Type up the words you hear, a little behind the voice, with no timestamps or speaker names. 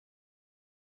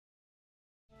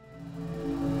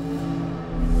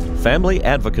Family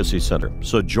Advocacy Center,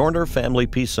 Sojourner Family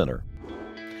Peace Center.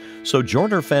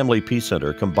 Sojourner Family Peace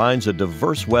Center combines a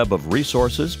diverse web of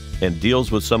resources and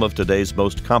deals with some of today's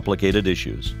most complicated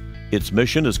issues. Its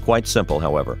mission is quite simple,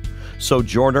 however.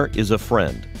 Sojourner is a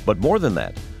friend, but more than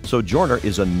that, Sojourner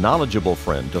is a knowledgeable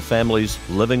friend to families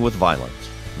living with violence.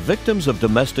 Victims of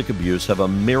domestic abuse have a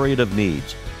myriad of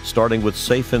needs, starting with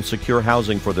safe and secure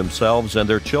housing for themselves and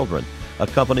their children,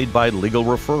 accompanied by legal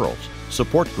referrals,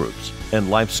 support groups, and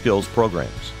life skills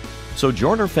programs.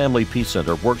 Sojourner Family Peace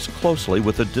Center works closely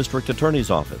with the District Attorney's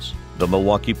Office, the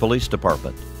Milwaukee Police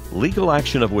Department, Legal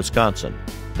Action of Wisconsin,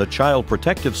 the Child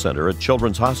Protective Center at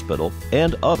Children's Hospital,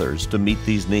 and others to meet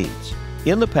these needs.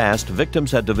 In the past,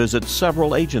 victims had to visit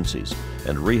several agencies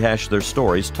and rehash their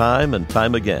stories time and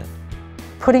time again.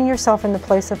 Putting yourself in the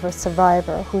place of a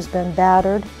survivor who's been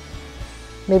battered,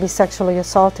 maybe sexually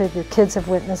assaulted, your kids have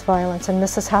witnessed violence, and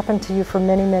this has happened to you for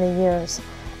many, many years.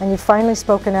 And you've finally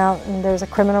spoken out, and there's a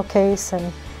criminal case,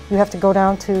 and you have to go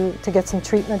down to get some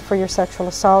treatment for your sexual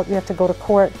assault, you have to go to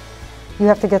court, you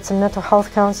have to get some mental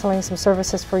health counseling, some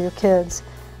services for your kids.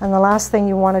 And the last thing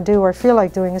you want to do or feel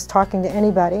like doing is talking to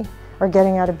anybody or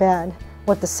getting out of bed.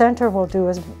 What the center will do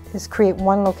is create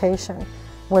one location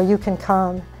where you can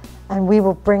come, and we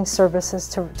will bring services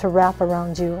to wrap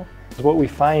around you. What we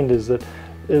find is that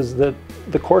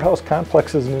the courthouse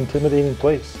complex is an intimidating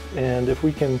place, and if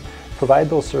we can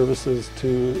provide those services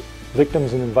to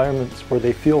victims in environments where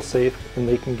they feel safe and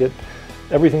they can get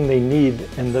everything they need,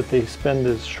 and that they spend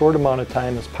as short amount of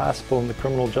time as possible in the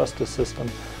criminal justice system,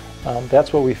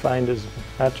 that's what we find is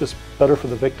not just better for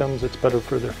the victims, it's better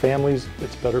for their families,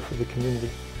 it's better for the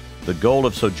community. The goal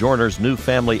of Sojourner's new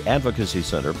Family Advocacy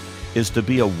Center is to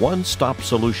be a one-stop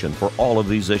solution for all of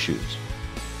these issues.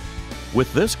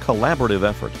 With this collaborative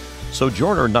effort,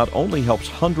 Sojourner not only helps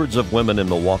hundreds of women in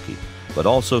Milwaukee, but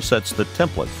also sets the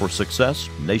template for success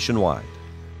nationwide.